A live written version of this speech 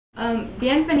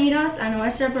Bienvenidos a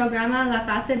nuestro programa La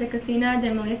Casa de Cocina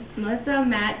de Melissa,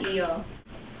 Matt y yo.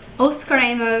 Os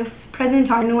queremos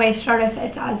presentar nuestras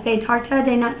recetas de tarta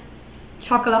de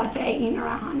chocolate y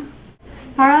naranja.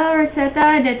 Para la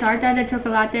receta de tarta de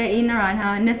chocolate y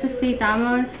naranja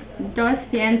necesitamos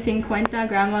 250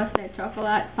 gramos de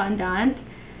chocolate fondant,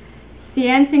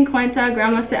 150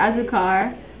 gramos de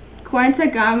azúcar, 40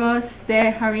 gramos de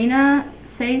harina,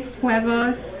 6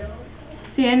 huevos,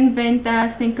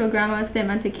 125 gramos de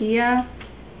mantequilla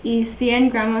y 100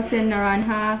 gramos de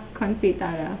naranja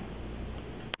confitada.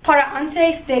 Para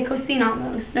antes de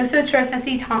cocinamos, nosotros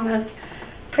necesitamos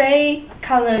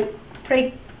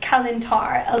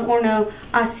precalentar el horno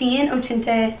a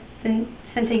 180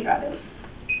 centígrados.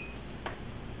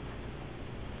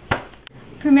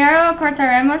 Primero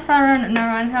cortaremos la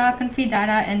naranja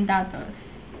confitada en dados.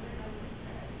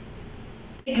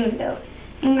 Segundo,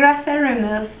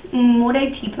 engrasaremos un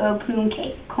molde tipo plum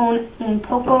cake con un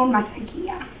poco de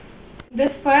mantequilla.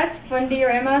 Después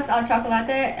fundiremos el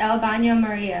chocolate al baño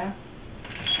María.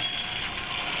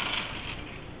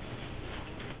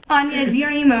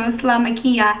 Añadiremos la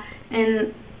mantequilla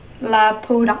en la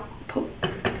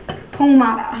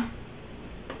pomada.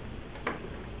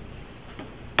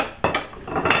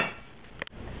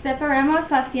 Separemos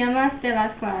las yemas de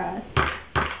las claras.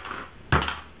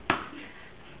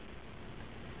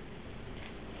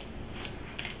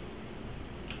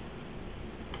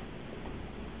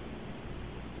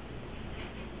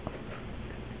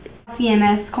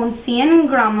 Yemas con 100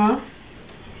 gramos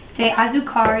de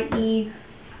azúcar y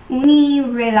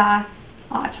unirlas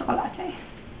a chocolate.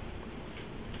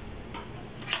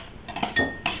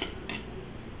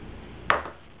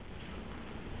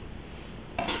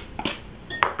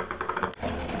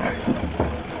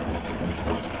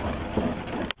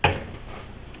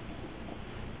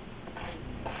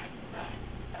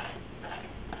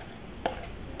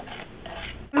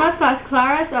 Ponemos las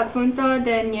claras a punto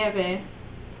de nieve.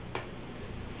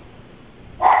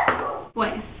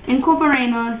 Pues,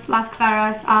 incorporemos las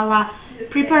claras a la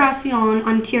preparación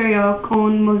anterior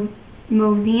con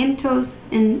movimientos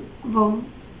envolventes.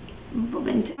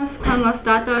 Con los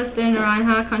dados de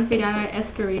naranja confitada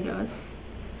escurridos.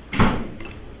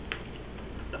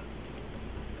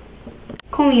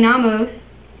 Combinamos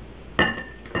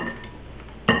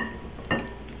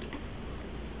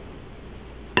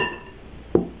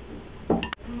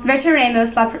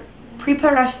verteremos la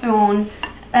preparación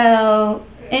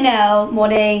en el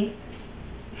molde.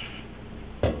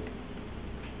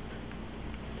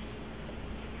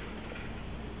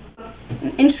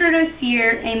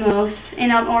 Introduciremos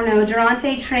en el horno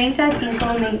durante 35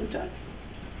 minutos.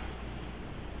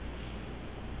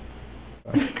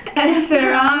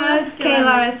 Esperamos que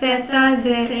la receta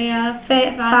sea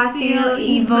fácil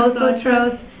y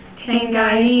vosotros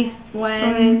tengáis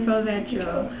buen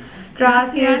provecho.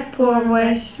 Gracias por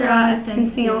vuestra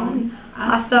atención.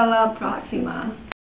 Hasta la próxima.